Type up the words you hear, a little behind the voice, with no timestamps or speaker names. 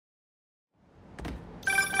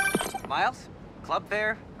Miles, club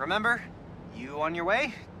fair, remember? You on your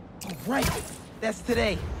way? Right, that's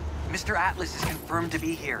today. Mr. Atlas is confirmed to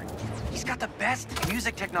be here. He's got the best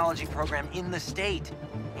music technology program in the state.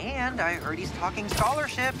 And I heard he's talking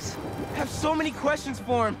scholarships. Have so many questions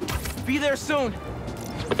for him. Be there soon.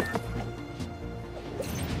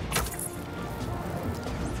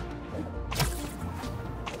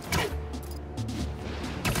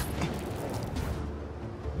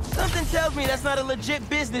 Something tells me that's not a legit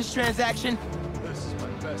business transaction. This is my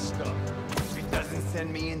best stuff. If he doesn't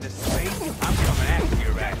send me into space, I'm coming after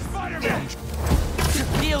your ass. Spider-Man!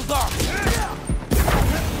 Deal's off.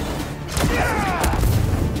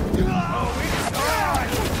 Oh, it's on,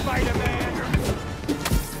 Spider-Man!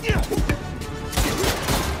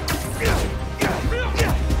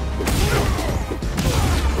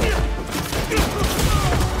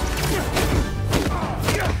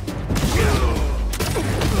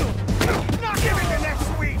 Not giving the next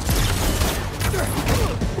week!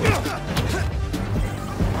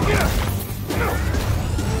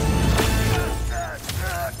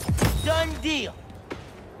 Done deal.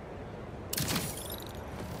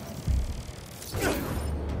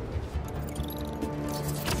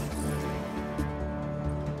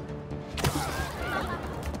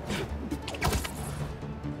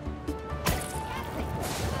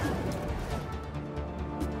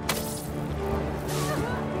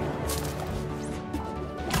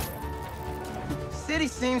 City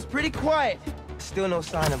seems pretty quiet. Still no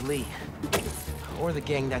sign of Lee. Or the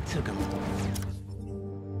gang that took him.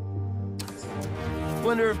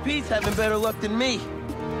 Wonder if Pete's having better luck than me.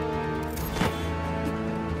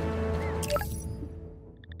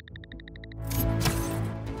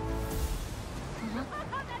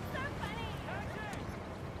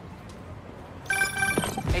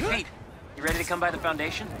 Hey, Pete, you ready to come by the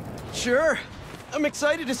Foundation? Sure. I'm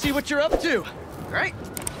excited to see what you're up to. Great.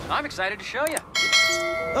 I'm excited to show you.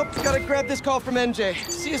 Oh, gotta grab this call from NJ.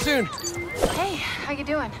 See you soon. Hey, how you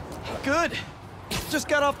doing? Good. Just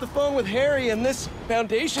got off the phone with Harry, and this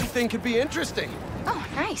Foundation thing could be interesting. Oh,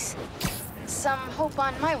 nice. Some hope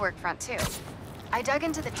on my work front, too. I dug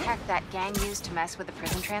into the tech that gang used to mess with the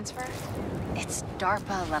prison transfer. It's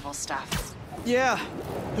DARPA-level stuff. Yeah.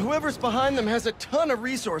 Whoever's behind them has a ton of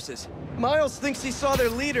resources. Miles thinks he saw their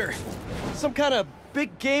leader. Some kind of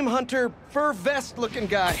big game hunter, fur vest-looking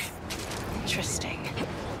guy. Interesting.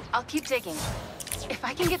 I'll keep digging. If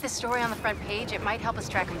I can get this story on the front page, it might help us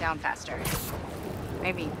track him down faster.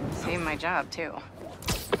 Maybe save my job, too.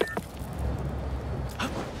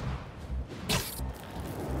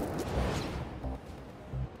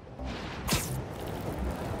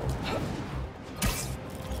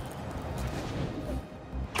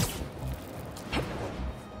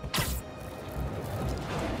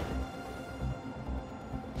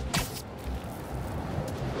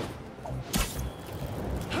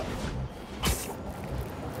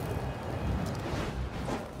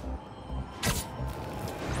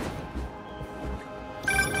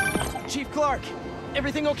 Chief Clark,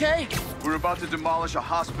 everything okay? We're about to demolish a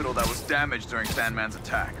hospital that was damaged during Sandman's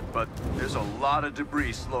attack, but there's a lot of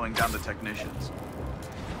debris slowing down the technicians.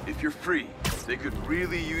 If you're free, they could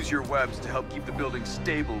really use your webs to help keep the building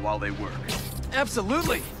stable while they work.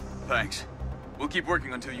 Absolutely. Thanks. We'll keep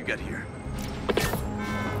working until you get here.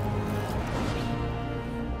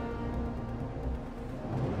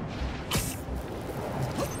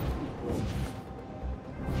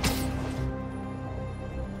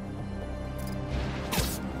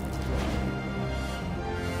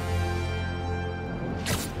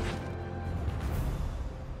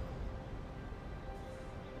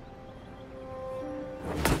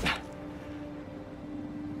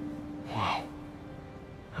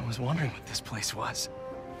 I was wondering what this place was.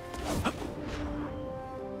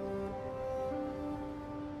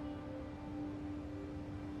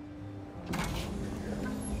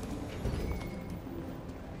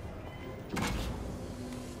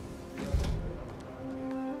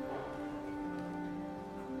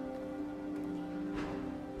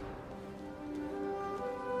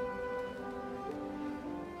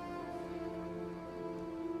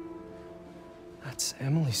 That's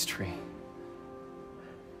Emily's tree.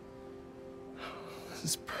 This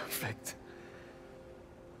is perfect.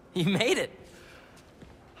 You made it.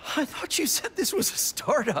 I thought you said this was a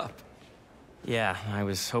startup. Yeah, I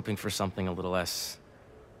was hoping for something a little less...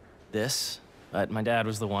 this. But my dad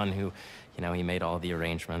was the one who, you know, he made all the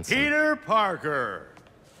arrangements. Peter Parker!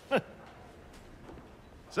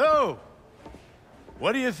 So,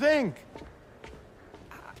 what do you think?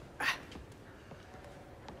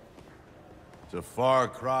 It's a far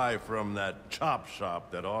cry from that chop shop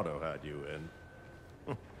that Otto had you in.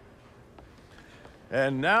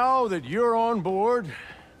 And now that you're on board,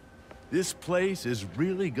 this place is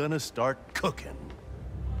really gonna start cooking.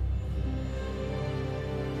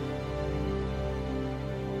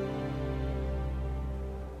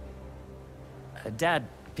 Dad,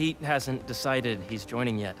 Pete hasn't decided he's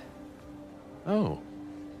joining yet. Oh.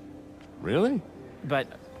 Really? But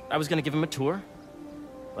I was gonna give him a tour.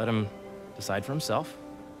 Let him decide for himself.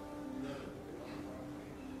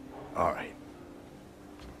 All right.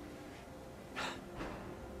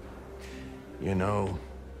 You know,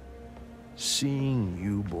 seeing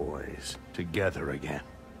you boys together again.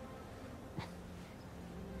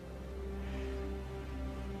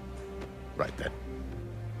 Right then.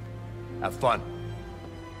 Have fun.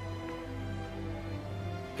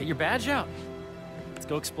 Get your badge out. Let's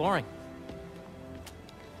go exploring.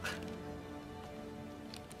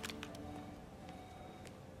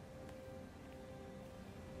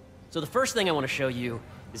 So the first thing I want to show you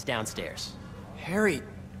is downstairs. Harry,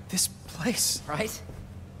 this place. Right?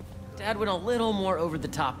 Dad went a little more over the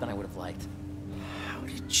top than I would have liked. How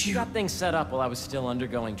did He you... got things set up while I was still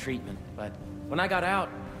undergoing treatment, but when I got out,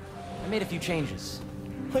 I made a few changes.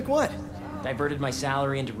 Like what? Diverted my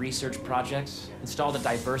salary into research projects, installed a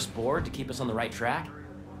diverse board to keep us on the right track,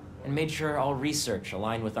 and made sure all research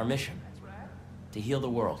aligned with our mission, to heal the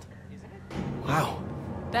world. Wow.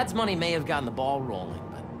 Dad's money may have gotten the ball rolling,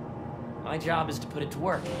 but my job is to put it to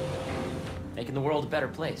work, making the world a better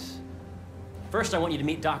place. First, I want you to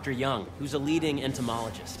meet Dr. Young, who's a leading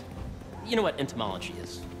entomologist. You know what entomology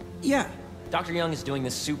is? Yeah. Dr. Young is doing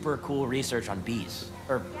this super cool research on bees,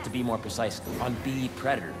 or to be more precise, on bee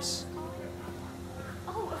predators.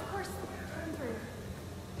 Oh, of course.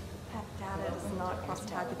 That data does not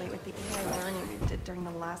cross-tabulate with the AI learning we did during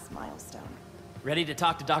the last milestone. Ready to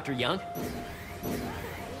talk to Dr. Young?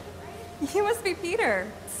 You must be Peter.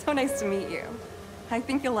 So nice to meet you. I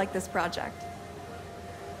think you'll like this project.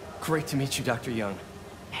 Great to meet you, Dr. Young.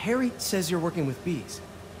 Harry says you're working with bees.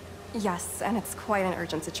 Yes, and it's quite an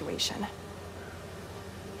urgent situation.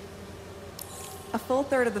 A full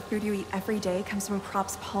third of the food you eat every day comes from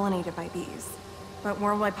crops pollinated by bees. But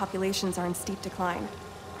worldwide populations are in steep decline,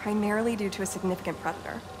 primarily due to a significant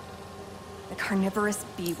predator, the carnivorous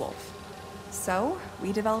bee wolf. So,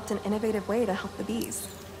 we developed an innovative way to help the bees.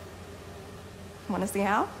 Want to see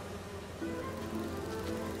how?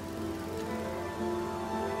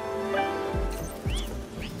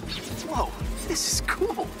 Whoa, this is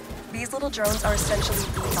cool. These little drones are essentially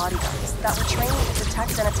bee bodyguards that were trained to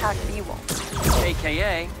detect and attack bee wolves.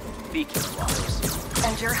 AKA beekeeper walkers.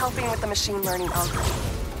 And you're helping with the machine learning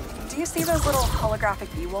algorithm. Do you see those little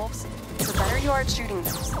holographic bee wolves? The better you are at shooting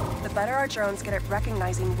those, the better our drones get at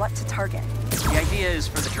recognizing what to target. The idea is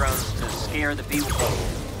for the drones to scare the bee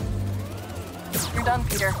wolf. You're done,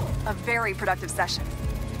 Peter. A very productive session.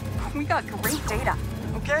 We got great data.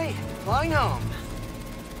 Okay, flying home.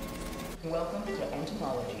 Welcome to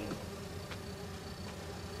entomology.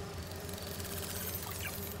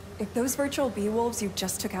 If those virtual bee wolves you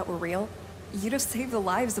just took out were real, you'd have saved the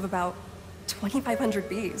lives of about 2,500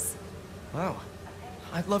 bees. Wow.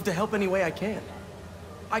 I'd love to help any way I can.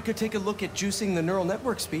 I could take a look at juicing the neural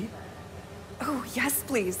network speed. Oh, yes,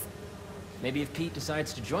 please. Maybe if Pete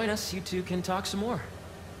decides to join us, you two can talk some more.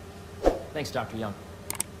 Thanks, Dr. Young.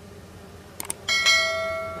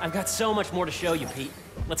 I've got so much more to show you, Pete.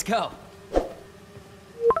 Let's go.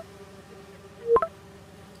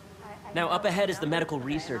 Now, up ahead is the medical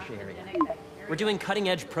research area. We're doing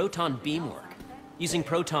cutting-edge proton beam work, using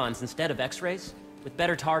protons instead of X-rays, with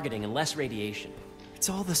better targeting and less radiation. It's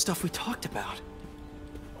all the stuff we talked about.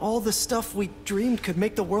 All the stuff we dreamed could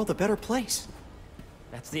make the world a better place.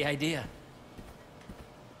 That's the idea.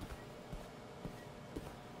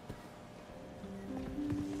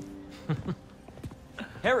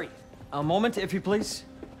 Harry! A moment, if you please.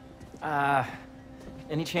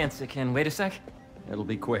 Any chance it can wait a sec? It'll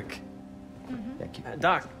be quick. Thank you.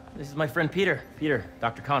 Doc, this is my friend Peter. Peter,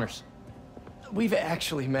 Dr. Connors. We've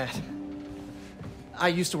actually met. I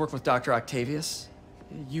used to work with Dr. Octavius.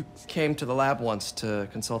 You came to the lab once to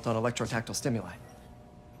consult on electrotactile stimuli.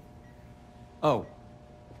 Oh.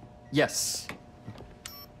 Yes.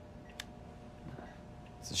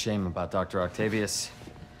 It's a shame about Dr. Octavius.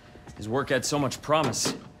 His work had so much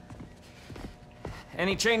promise.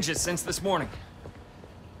 Any changes since this morning?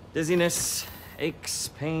 Dizziness, aches,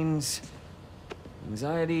 pains,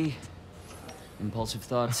 anxiety, impulsive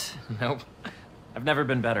thoughts? Nope. I've never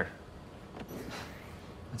been better.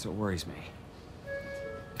 That's what worries me.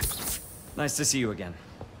 Nice to see you again.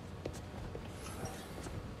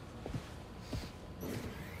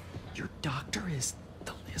 Your doctor is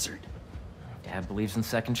the lizard. Dad believes in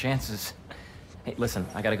second chances. Hey, listen,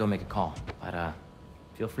 I gotta go make a call, but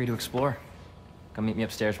Feel free to explore. Come meet me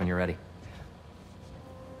upstairs when you're ready.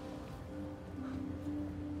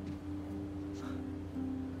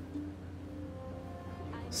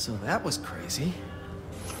 So that was crazy.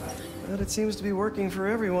 But it seems to be working for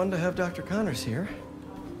everyone to have Dr. Connors here.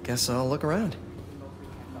 Guess I'll look around.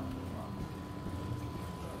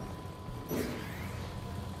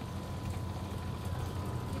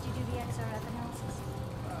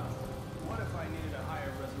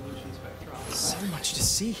 So much to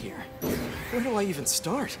see here. Where do I even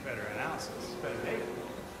start? Better analysis, better data.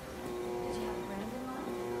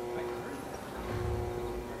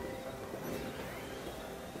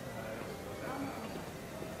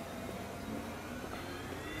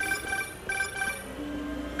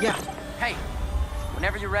 Yeah, Hey,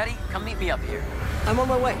 whenever you're ready, come meet me up here. I'm on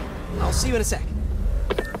my way. I'll see you in a sec.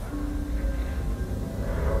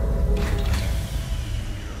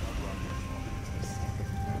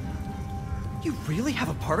 You really have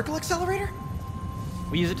a particle accelerator?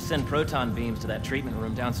 We use it to send proton beams to that treatment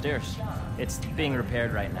room downstairs. It's being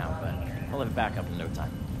repaired right now, but I'll have it back up in no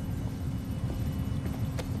time.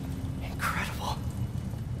 Incredible.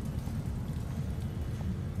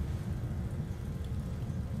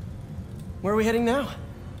 Where are we heading now?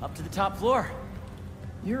 Up to the top floor.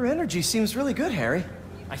 Your energy seems really good, Harry.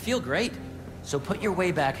 I feel great. So put your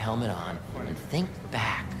way back helmet on and think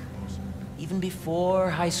back. Even before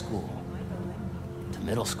high school. To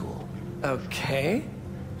middle school. Okay.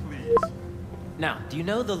 Now, do you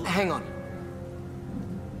know the... Hang on.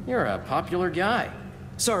 You're a popular guy.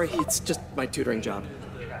 Sorry, it's just my tutoring job.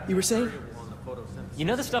 You were saying? You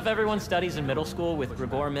know the stuff everyone studies in middle school with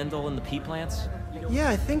Gregor Mendel and the pea plants? Yeah,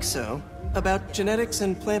 I think so. About genetics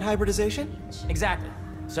and plant hybridization? Exactly.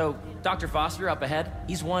 So, Dr. Foster up ahead,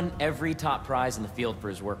 he's won every top prize in the field for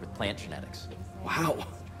his work with plant genetics. Wow.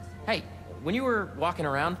 Hey, when you were walking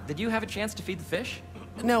around, did you have a chance to feed the fish?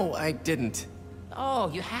 No, I didn't. Oh,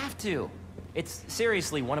 you have to. It's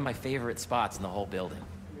seriously one of my favorite spots in the whole building.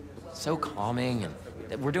 So calming,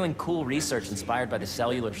 and we're doing cool research inspired by the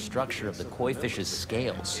cellular structure of the koi fish's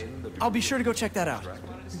scales. I'll be sure to go check that out.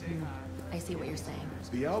 I see what you're saying.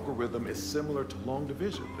 The algorithm is similar to long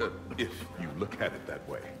division, if you look at it that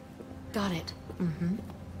way. Got it.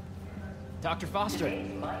 Dr. Foster.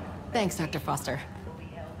 Thanks, Dr. Foster.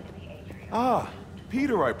 Ah,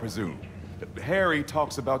 Peter, I presume. Harry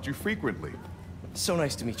talks about you frequently. So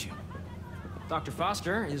nice to meet you. Dr.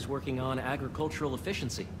 Foster is working on agricultural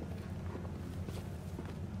efficiency.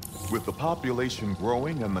 With the population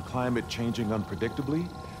growing and the climate changing unpredictably,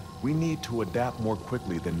 we need to adapt more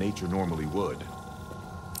quickly than nature normally would.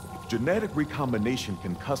 Genetic recombination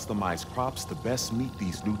can customize crops to best meet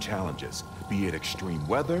these new challenges, be it extreme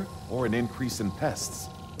weather or an increase in pests.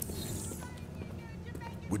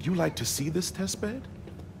 Would you like to see this testbed?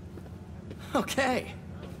 Okay.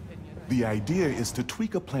 The idea is to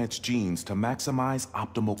tweak a plant's genes to maximize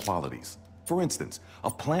optimal qualities. For instance,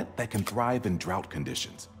 a plant that can thrive in drought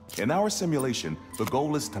conditions. In our simulation, the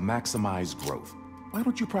goal is to maximize growth. Why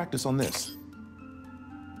don't you practice on this?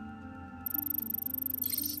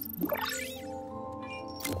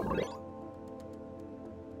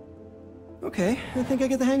 Okay, I think I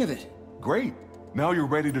get the hang of it. Great. Now you're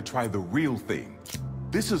ready to try the real thing.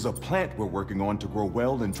 This is a plant we're working on to grow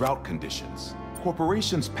well in drought conditions.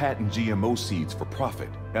 Corporations patent GMO seeds for profit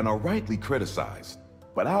and are rightly criticized.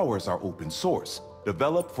 But ours are open source,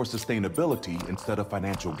 developed for sustainability instead of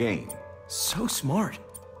financial gain. So smart.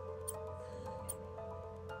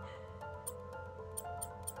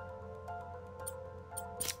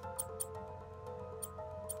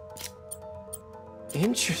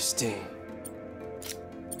 Interesting.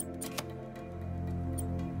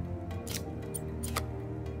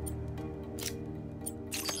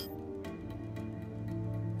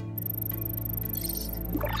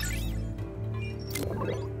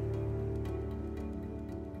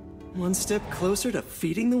 One step closer to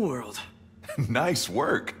feeding the world. Nice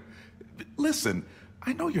work. Listen,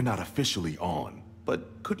 I know you're not officially on,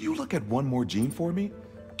 but could you look at one more gene for me?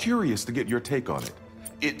 Curious to get your take on it.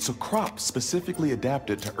 It's a crop specifically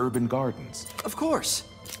adapted to urban gardens. Of course.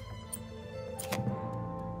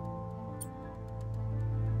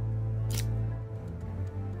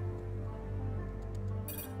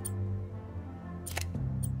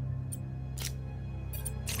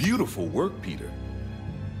 Beautiful work, Peter.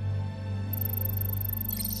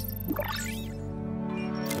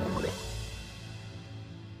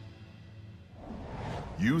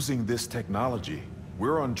 Using this technology,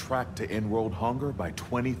 we're on track to end world hunger by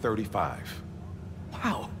 2035.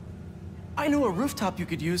 Wow. I know a rooftop you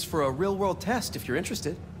could use for a real-world test if you're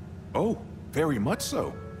interested. Oh, very much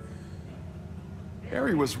so.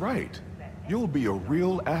 Harry was right. You'll be a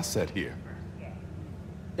real asset here.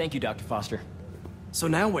 Thank you, Dr. Foster. So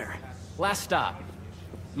now where? Last stop.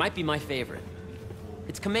 Might be my favorite.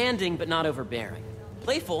 It's commanding, but not overbearing.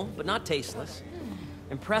 Playful, but not tasteless.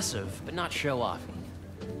 Impressive, but not show-offy.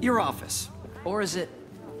 Your office. Or is it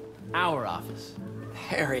our office?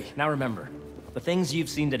 Harry. Now remember, the things you've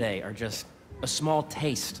seen today are just a small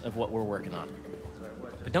taste of what we're working on.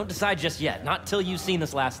 But don't decide just yet, not till you've seen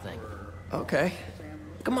this last thing. Okay.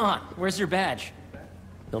 Come on, where's your badge?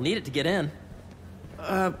 You'll need it to get in.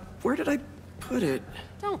 Where did I put it?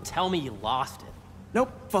 Don't tell me you lost it.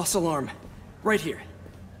 Nope, false alarm. Right here.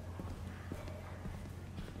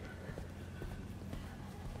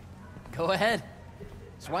 Go ahead.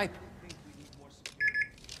 Swipe.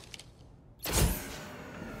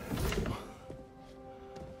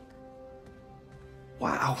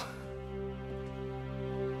 Wow.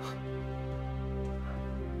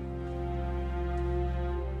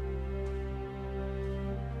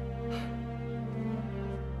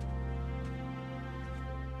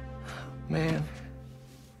 Man.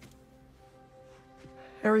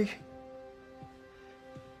 Harry.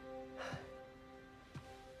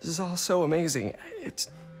 This is all so amazing. It's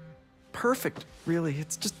perfect, really.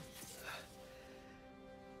 It's just...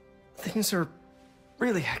 Things are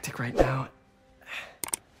really hectic right now.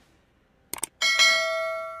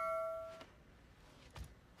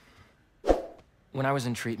 When I was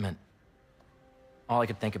in treatment, all I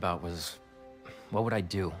could think about was, what would I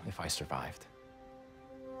do if I survived?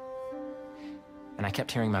 And I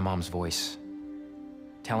kept hearing my mom's voice,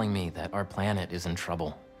 telling me that our planet is in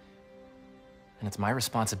trouble, and it's my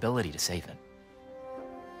responsibility to save it.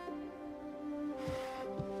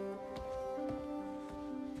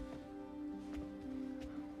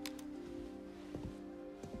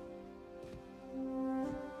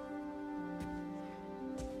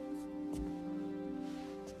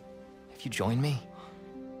 If you join me,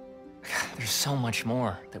 there's so much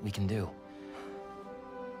more that we can do.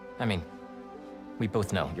 I mean, we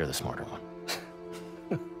both know you're the smarter one.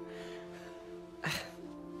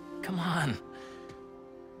 Come on.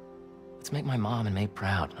 Let's make my mom and May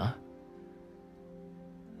proud, huh?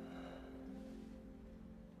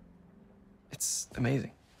 It's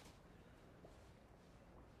amazing.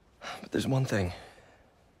 But there's one thing.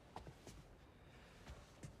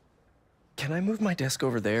 Can I move my desk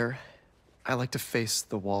over there? I like to face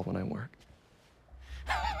the wall when I work.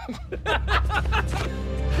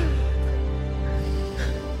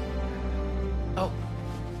 Oh,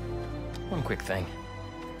 one quick thing.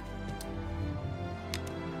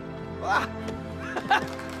 Ah.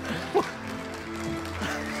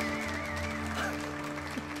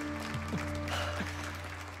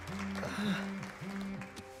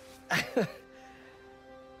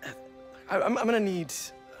 I'm gonna need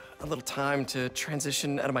a little time to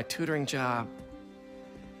transition out of my tutoring job.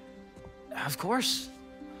 Of course.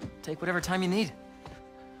 Take whatever time you need.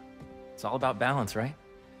 It's all about balance, right?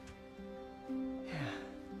 Yeah.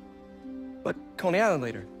 But Coney Island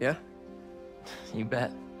later, yeah? You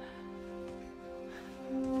bet.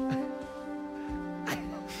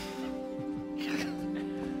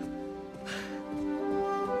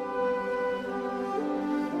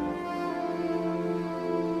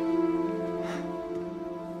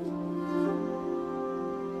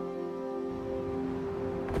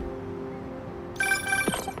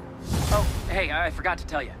 Hey, I forgot to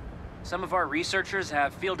tell you. Some of our researchers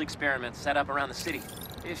have field experiments set up around the city.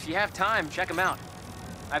 If you have time, check them out.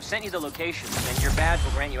 I've sent you the locations, and your badge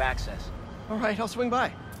will grant you access. All right, I'll swing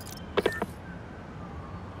by.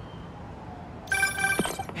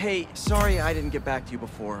 Hey, sorry I didn't get back to you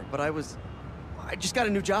before, but I just got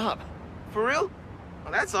a new job. For real?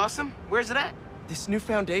 Well, that's awesome. Where's it at? This new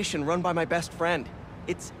foundation run by my best friend.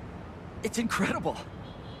 It's incredible.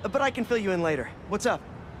 But I can fill you in later. What's up?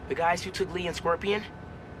 The guys who took Lee and Scorpion?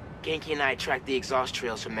 Genki and I tracked the exhaust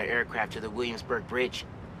trails from their aircraft to the Williamsburg Bridge.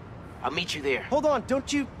 I'll meet you there. Hold on,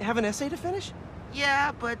 don't you have an essay to finish?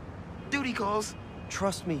 Yeah, but duty calls.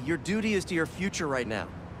 Trust me, your duty is to your future right now.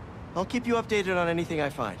 I'll keep you updated on anything I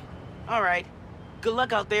find. All right. Good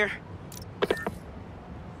luck out there.